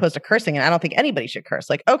 I'm opposed to cursing and I don't think anybody should curse.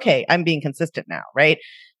 Like, okay, I'm being consistent now. Right.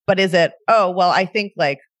 But is it, oh, well, I think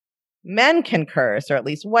like men can curse or at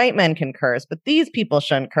least white men can curse, but these people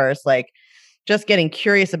shouldn't curse. Like just getting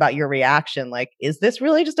curious about your reaction. Like, is this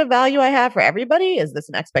really just a value I have for everybody? Is this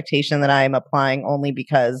an expectation that I'm applying only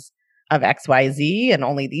because of XYZ and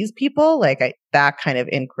only these people? Like that kind of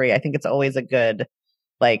inquiry, I think it's always a good,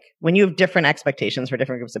 like when you have different expectations for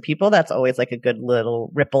different groups of people, that's always like a good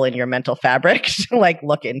little ripple in your mental fabric to like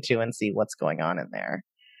look into and see what's going on in there.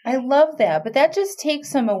 I love that. But that just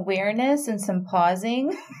takes some awareness and some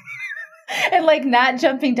pausing and like not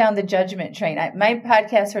jumping down the judgment train. My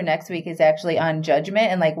podcast for next week is actually on judgment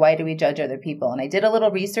and like, why do we judge other people? And I did a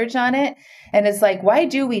little research on it and it's like, why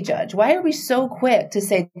do we judge? Why are we so quick to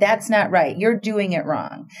say that's not right? You're doing it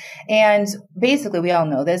wrong. And basically we all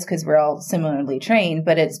know this because we're all similarly trained,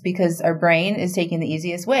 but it's because our brain is taking the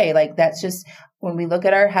easiest way. Like that's just when we look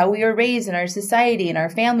at how we were raised in our society and our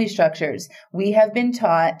family structures, we have been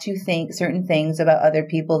taught to think certain things about other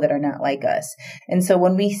people that are not like us. And so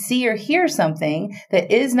when we see or hear something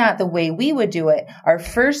that is not the way we would do it, our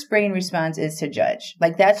first brain response is to judge.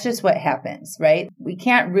 Like that's just what happens, right? We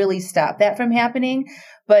can't really stop that from happening,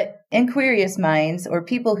 but inquirious minds or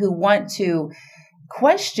people who want to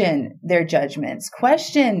question their judgments,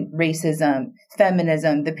 question racism,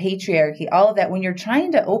 feminism, the patriarchy, all of that. When you're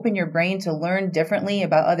trying to open your brain to learn differently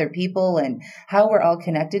about other people and how we're all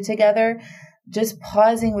connected together, just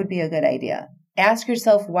pausing would be a good idea. Ask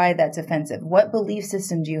yourself why that's offensive. What belief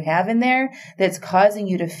system do you have in there that's causing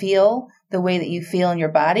you to feel the way that you feel in your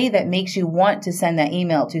body that makes you want to send that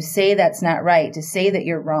email, to say that's not right, to say that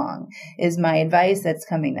you're wrong, is my advice. That's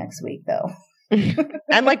coming next week, though.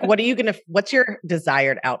 And like, what's your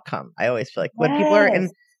desired outcome? I always feel like when people are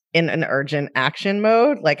in an urgent action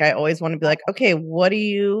mode, like I always want to be like, okay, what do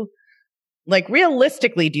you like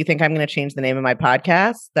realistically, do you think I'm going to change the name of my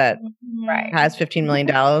podcast that has $15 million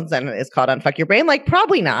and is called Unfuck Your Brain? Like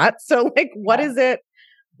probably not. So like, what is it?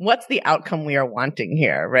 What's the outcome we are wanting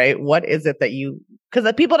here? Right. What is it that because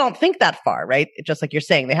the people don't think that far, right? It's just like you're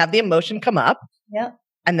saying, they have the emotion come up. Yep.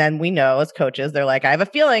 And then we know as coaches, they're like, I have a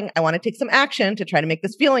feeling, I want to take some action to try to make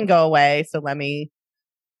this feeling go away. So let me,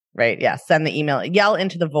 send the email, yell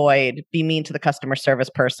into the void, be mean to the customer service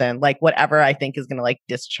person, like whatever I think is going to like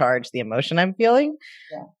discharge the emotion I'm feeling.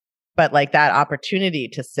 Yeah. But like that opportunity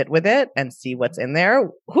to sit with it and see what's in there.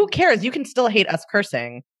 Who cares? You can still hate us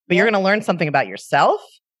cursing, but you're going to learn something about yourself,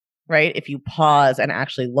 right? If you pause and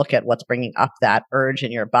actually look at what's bringing up that urge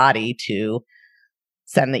in your body to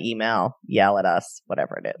send the email, yell at us,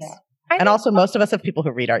 whatever it is. Yeah. And also most of us have people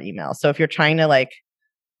who read our emails. So if you're trying to like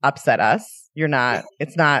upset us,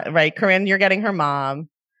 it's not right. Corinne, you're getting her mom.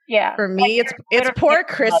 Yeah. For me, it's poor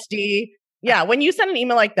Christy. Yeah. When you send an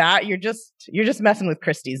email like that, you're just messing with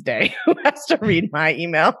Christy's day who has to read my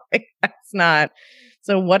email. That's not.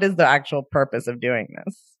 So what is the actual purpose of doing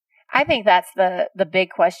this? I think that's the big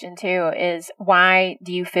question too, is why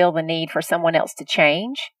do you feel the need for someone else to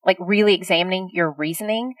change? Like really examining your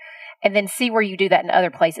reasoning and then see where you do that in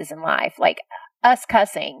other places in life. Like us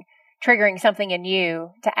cussing, triggering something in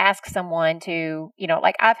you to ask someone to,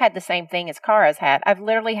 like I've had the same thing as Kara's had. I've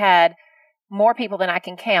literally had more people than I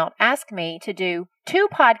can count ask me to do 2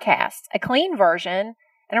 podcasts, a clean version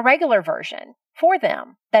and a regular version for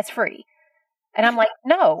them. That's free. And I'm like,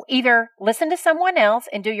 no, either listen to someone else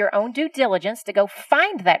and do your own due diligence to go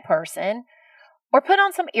find that person or put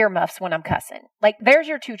on some earmuffs when I'm cussing. Like, there's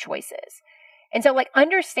your 2 choices. And so, like,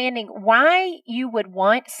 understanding why you would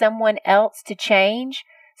want someone else to change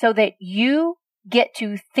so that you get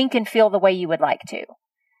to think and feel the way you would like to.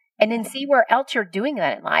 And then see where else you're doing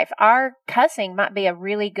that in life. Our cussing might be a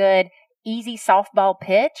really good, easy softball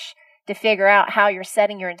pitch to figure out how you're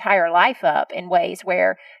setting your entire life up in ways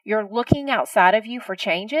where you're looking outside of you for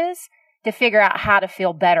changes to figure out how to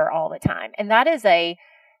feel better all the time. And that is a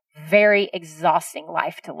very exhausting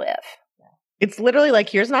life to live. It's literally like,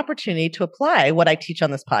 here's an opportunity to apply what I teach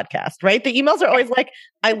on this podcast, right? The emails are always like,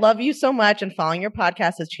 I love you so much and following your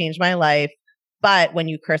podcast has changed my life. But when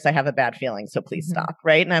you curse, I have a bad feeling. So please stop.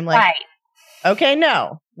 Right. And I'm like, okay,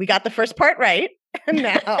 no, we got the first part right. And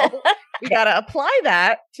now we got to apply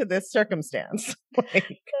that to this circumstance.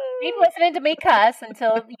 Keep listening to me cuss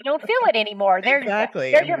until you don't feel it anymore. There's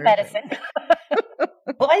your medicine.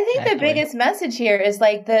 Well, I think the biggest message here is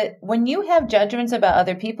like that when you have judgments about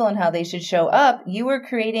other people and how they should show up, you are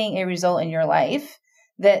creating a result in your life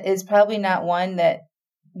that is probably not one that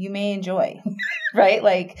you may enjoy, right?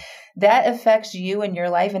 Like that affects you and your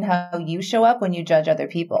life and how you show up when you judge other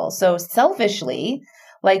people. So selfishly,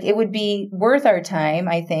 like it would be worth our time,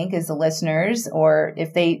 I think, as the listeners, or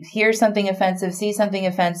if they hear something offensive, see something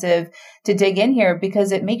offensive, to dig in here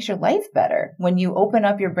because it makes your life better when you open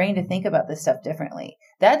up your brain to think about this stuff differently.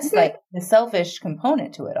 That's like the selfish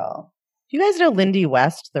component to it all. Do you guys know Lindy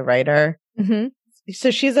West, the writer? Mm-hmm.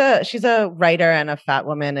 So she's a writer and a fat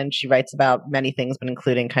woman, and she writes about many things, but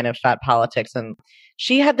including kind of fat politics. And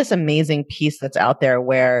she had this amazing piece that's out there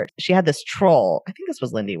where she had this troll. I think this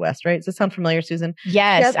was Lindy West, right? Does this sound familiar, Susan?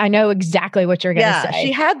 Yes, I know exactly what you're going to say.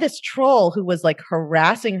 She had this troll who was like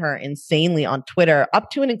harassing her insanely on Twitter,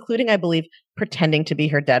 up to and including, I believe, pretending to be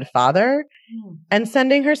her dead father and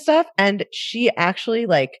sending her stuff. And she actually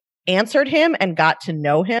like answered him and got to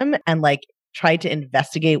know him and like tried to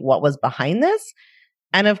investigate what was behind this.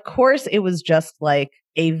 And of course, it was just like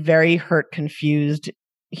a very hurt, confused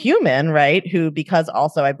human, right? Who, because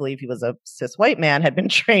also I believe he was a cis white man, had been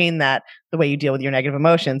trained that the way you deal with your negative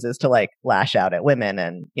emotions is to like lash out at women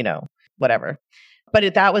and, whatever.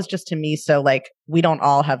 But that was just to me. So like, we don't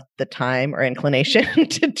all have the time or inclination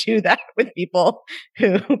to do that with people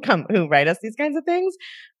who write us these kinds of things.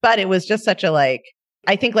 But it was just such a like,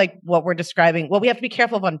 I think like what we're describing, what we have to be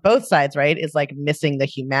careful of on both sides, right, is like missing the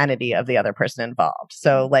humanity of the other person involved.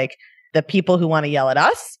 So like the people who want to yell at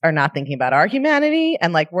us are not thinking about our humanity.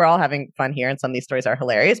 And like, we're all having fun here. And some of these stories are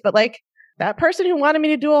hilarious, but like that person who wanted me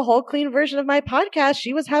to do a whole clean version of my podcast,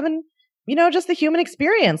 she was having, just the human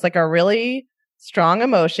experience, like a really strong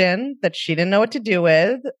emotion that she didn't know what to do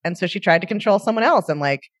with. And so she tried to control someone else. And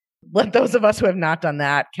like, let those of us who have not done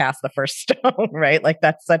that cast the first stone, right? Like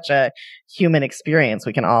that's such a human experience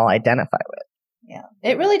we can all identify with. Yeah.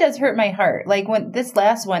 It really does hurt my heart. Like when this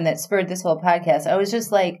last one that spurred this whole podcast, I was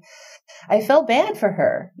just like, I felt bad for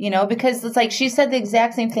her, because it's like she said the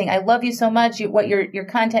exact same thing. I love you so much. Your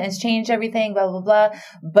content has changed everything, blah, blah, blah.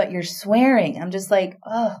 But you're swearing. I'm just like,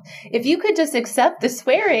 oh, if you could just accept the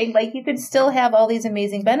swearing, like you could still have all these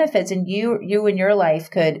amazing benefits and you and your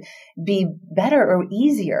life could be better or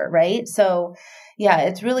easier. Right. So yeah,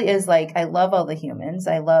 it really is like, I love all the humans.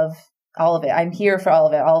 I love all of it. I'm here for all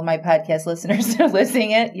of it. All of my podcast listeners are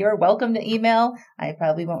listening it. You're welcome to email. I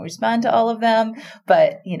probably won't respond to all of them,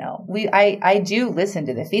 but I do listen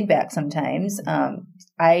to the feedback sometimes.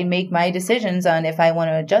 I make my decisions on if I want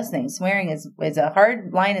to adjust things. Swearing is a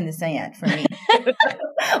hard line in the sand for me.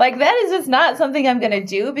 Like that is just not something I'm going to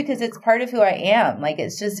do because it's part of who I am. Like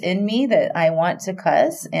it's just in me that I want to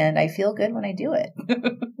cuss and I feel good when I do it.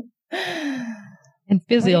 And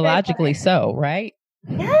physiologically so, right?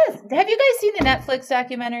 Yes. Have you guys seen the Netflix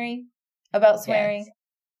documentary about swearing? Yes.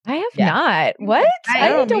 I have not. What?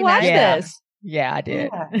 I need to watch this. Yeah, I did.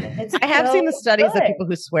 Yeah, I have seen the studies that people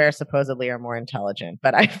who swear supposedly are more intelligent,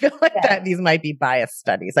 but I feel like that these might be biased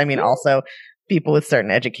studies. I mean, also people with certain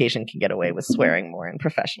education can get away with swearing more in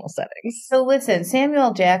professional settings. So listen,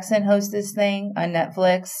 Samuel Jackson hosts this thing on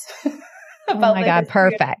Netflix. Oh my God,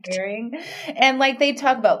 perfect. And like they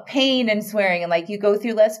talk about pain and swearing and like you go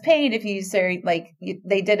through less pain if you swear. Like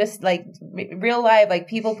they did real live, like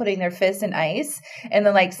people putting their fists in ice and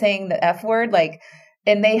then like saying the F word, like,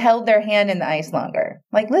 and they held their hand in the ice longer.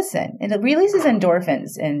 Like, listen, and it releases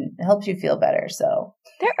endorphins and helps you feel better. So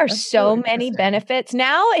there are so many benefits.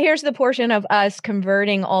 Now here's the portion of us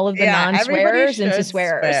converting all of the non-swearers into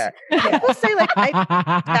swearers. I will say like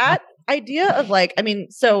that idea of like, I mean,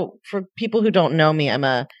 so for people who don't know me, I'm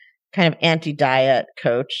a kind of anti-diet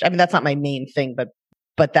coach. I mean, that's not my main thing,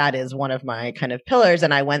 but that is one of my kind of pillars.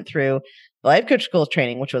 And I went through the Life Coach School's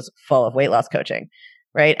training, which was full of weight loss coaching.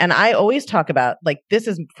 Right. And I always talk about like, this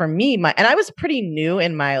is for me, and I was pretty new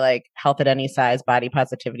in my like health at any size, body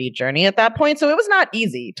positivity journey at that point. So it was not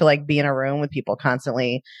easy to like be in a room with people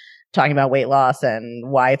constantly talking about weight loss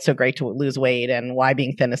and why it's so great to lose weight and why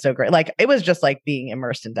being thin is so great. Like it was just like being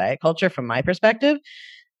immersed in diet culture from my perspective.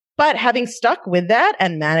 But having stuck with that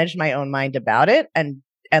and managed my own mind about it and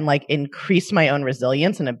like increased my own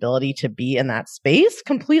resilience and ability to be in that space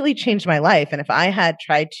completely changed my life. And if I had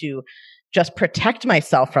tried to just protect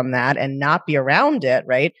myself from that and not be around it,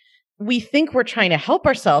 right? We think we're trying to help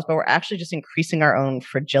ourselves, but we're actually just increasing our own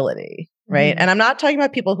fragility, right? And I'm not talking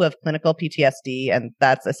about people who have clinical PTSD, and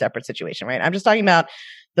that's a separate situation, right? I'm just talking about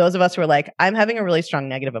those of us who are like, I'm having a really strong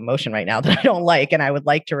negative emotion right now that I don't like, and I would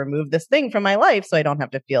like to remove this thing from my life so I don't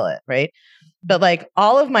have to feel it, right? But like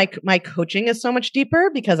all of my coaching is so much deeper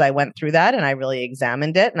because I went through that and I really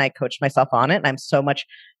examined it and I coached myself on it, and I'm so much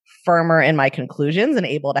firmer in my conclusions and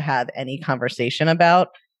able to have any conversation about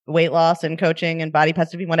weight loss and coaching and body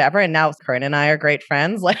positivity, whatever. And now Corinne and I are great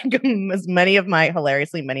friends. Like many of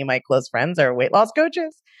my close friends are weight loss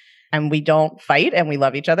coaches, and we don't fight and we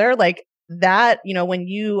love each other. Like that,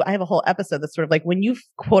 I have a whole episode that's sort of like when you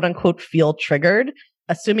quote unquote feel triggered,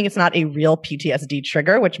 assuming it's not a real PTSD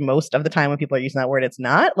trigger, which most of the time when people are using that word, it's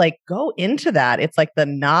not, like go into that. It's like the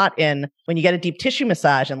knot in when you get a deep tissue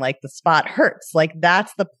massage and like the spot hurts, like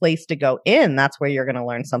that's the place to go in. That's where you're going to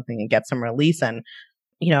learn something and get some release. And,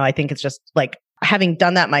 I think it's just like having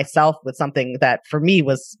done that myself with something that for me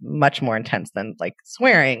was much more intense than like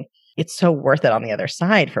swearing. It's so worth it on the other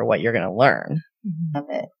side for what you're going to learn. Love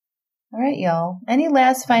it. All right, y'all. Any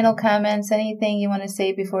last final comments? Anything you want to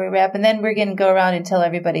say before we wrap? And then we're going to go around and tell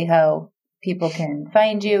everybody how people can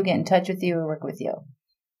find you, get in touch with you, or work with you.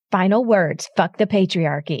 Final words. Fuck the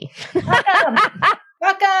patriarchy. Fuck 'em.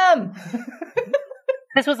 Fuck 'em.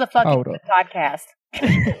 This was a fucking good podcast.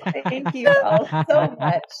 Thank you all so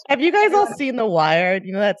much. Have you guys all seen The Wire?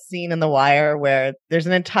 You know that scene in The Wire where there's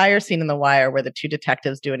an entire scene in The Wire where the two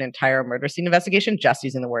detectives do an entire murder scene investigation just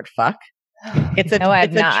using the word fuck? It's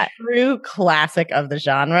a true classic of the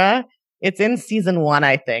genre. It's in season 1,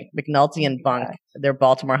 I think. McNulty and Bunk, they're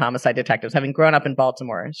Baltimore homicide detectives. Having grown up in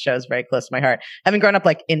Baltimore, the show is very close to my heart. Having grown up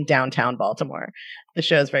like in downtown Baltimore, the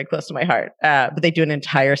show is very close to my heart. But they do an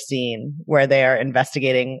entire scene where they are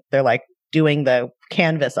investigating. They're like doing the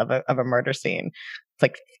canvas of a murder scene. It's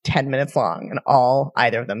like 10 minutes long, and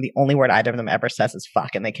the only word either of them ever says is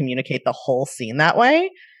fuck, and they communicate the whole scene that way.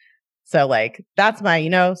 So like that's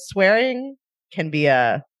my, swearing can be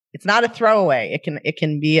it's not a throwaway. It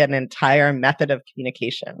can be an entire method of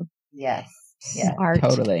communication. Yes. Yeah. Art.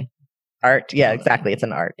 Totally. Art. Yeah, exactly. It's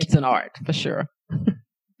an art. It's an art for sure.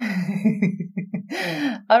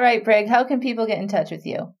 All right, Brig, how can people get in touch with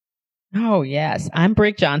you? Oh, yes. I'm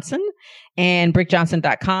Brig Johnson, and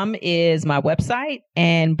brigjohnson.com is my website,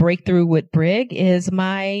 and Breakthrough with Brig is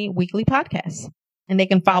my weekly podcast. And they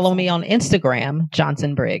can follow me on Instagram,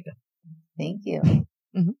 Johnson Brig. Thank you.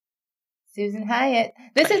 Mm-hmm. Susan Hyatt.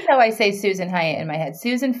 This is how I say Susan Hyatt in my head.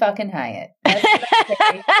 Susan fucking Hyatt. That's what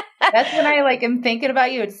I say. That's when I am thinking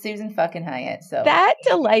about you. It's Susan fucking Hyatt. So that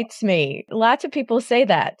delights me. Lots of people say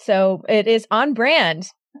that. So it is on brand.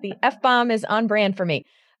 The F-bomb is on brand for me.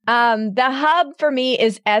 The hub for me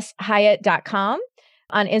is shyatt.com.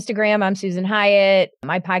 On Instagram, I'm Susan Hyatt.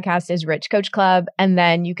 My podcast is Rich Coach Club. And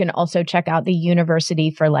then you can also check out the University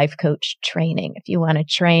for Life Coach training if you want to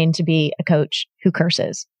train to be a coach who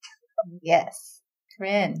curses. Yes.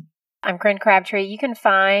 Corinne. I'm Corinne Crabtree. You can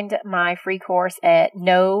find my free course at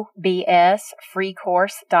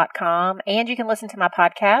nobsfreecourse.com. And you can listen to my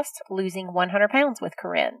podcast, Losing 100 Pounds with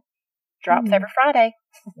Corinne. Drops every Friday.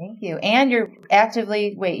 Thank you. And your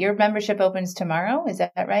membership opens tomorrow. Is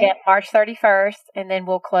that right? Yeah, March 31st. And then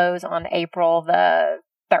we'll close on April the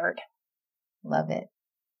 3rd. Love it.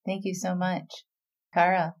 Thank you so much.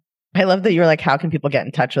 Cara. I love that you were like, how can people get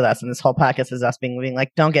in touch with us? And this whole podcast is us being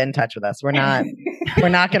like, don't get in touch with us. We're not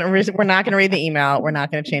going to read the email. We're not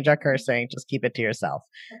going to change our cursing. Just keep it to yourself.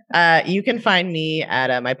 You can find me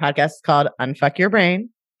at my podcast called Unfuck Your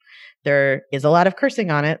Brain. There is a lot of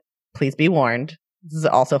cursing on it. Please be warned. This is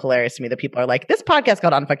also hilarious to me that people are like, this podcast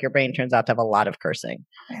called Unfuck Your Brain turns out to have a lot of cursing.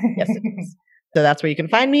 Yes, it is. So that's where you can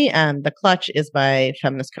find me. And The Clutch is my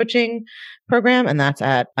feminist coaching program. And that's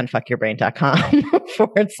at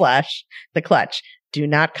unfuckyourbrain.com/The Clutch. Do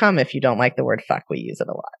not come if you don't like the word fuck. We use it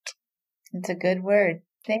a lot. It's a good word.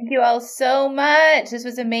 Thank you all so much. This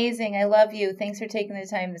was amazing. I love you. Thanks for taking the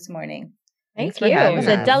time this morning. Thank you. It was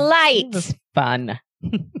a delight. It was fun.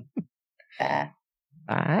 Bye.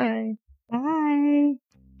 Bye.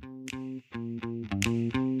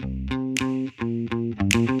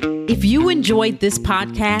 If you enjoyed this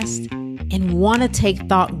podcast and want to take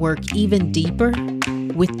thought work even deeper,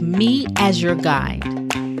 with me as your guide,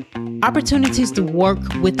 opportunities to work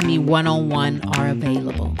with me one-on-one are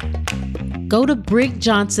available. Go to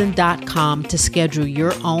brigjohnson.com to schedule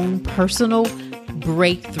your own personal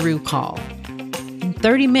breakthrough call. In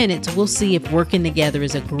 30 minutes, we'll see if working together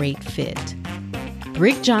is a great fit.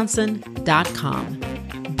 brigjohnson.com.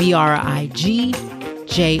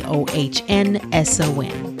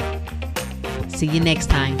 BRIGJOHNSON. See you next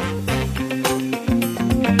time.